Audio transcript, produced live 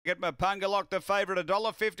Get Mapunga Lock, the favourite,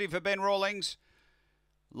 $1.50 for Ben Rawlings.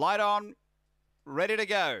 Light on, ready to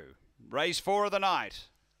go. Race 4 of the night.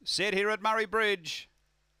 Set here at Murray-Bridge.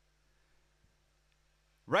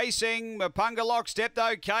 Racing, Mapunga Lock stepped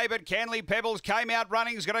okay, but Canley Pebbles came out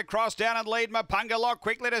running. He's going to cross down and lead Mapunga Lock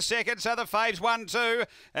quickly to second, so the faves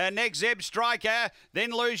 1-2. Next Zeb Striker,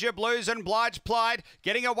 then Lose Your Blues and Blight's Plight.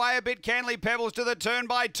 Getting away a bit, Canley Pebbles to the turn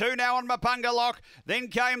by 2 now on Mapunga Lock. Then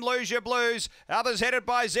came Lose Your Blues. Others headed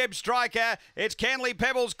by Zeb Striker. It's Canley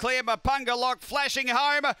Pebbles clear, Mapunga Lock flashing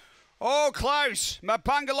home. Oh, close.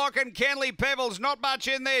 Mapunga Lock and Canley Pebbles, not much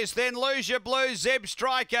in this. Then Lose Your Blues, Zeb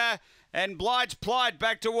Striker, and Blight's Plight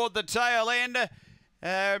back toward the tail end.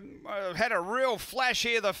 Had a real flash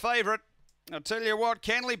here, the favourite. I'll tell you what,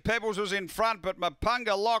 Canley Pebbles was in front, but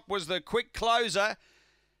Mapunga Lock was the quick closer.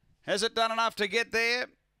 Has it done enough to get there?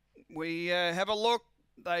 We have a look.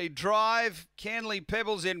 They drive. Canley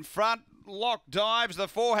Pebbles in front. Lock dives. The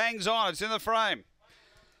 4 hangs on. It's in the frame.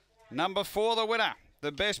 Number 4, the winner.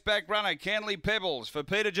 The best back runner, Canley Pebbles, for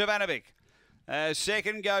Peter Jovanovic.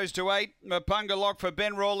 Second goes to 8, Mapunga Lock for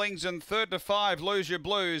Ben Rawlings, and third to 5, Lose Your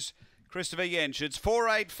Blues, Christopher Yench. It's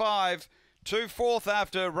 4-8-5, 2 4th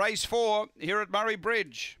after race 4 here at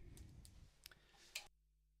Murray-Bridge.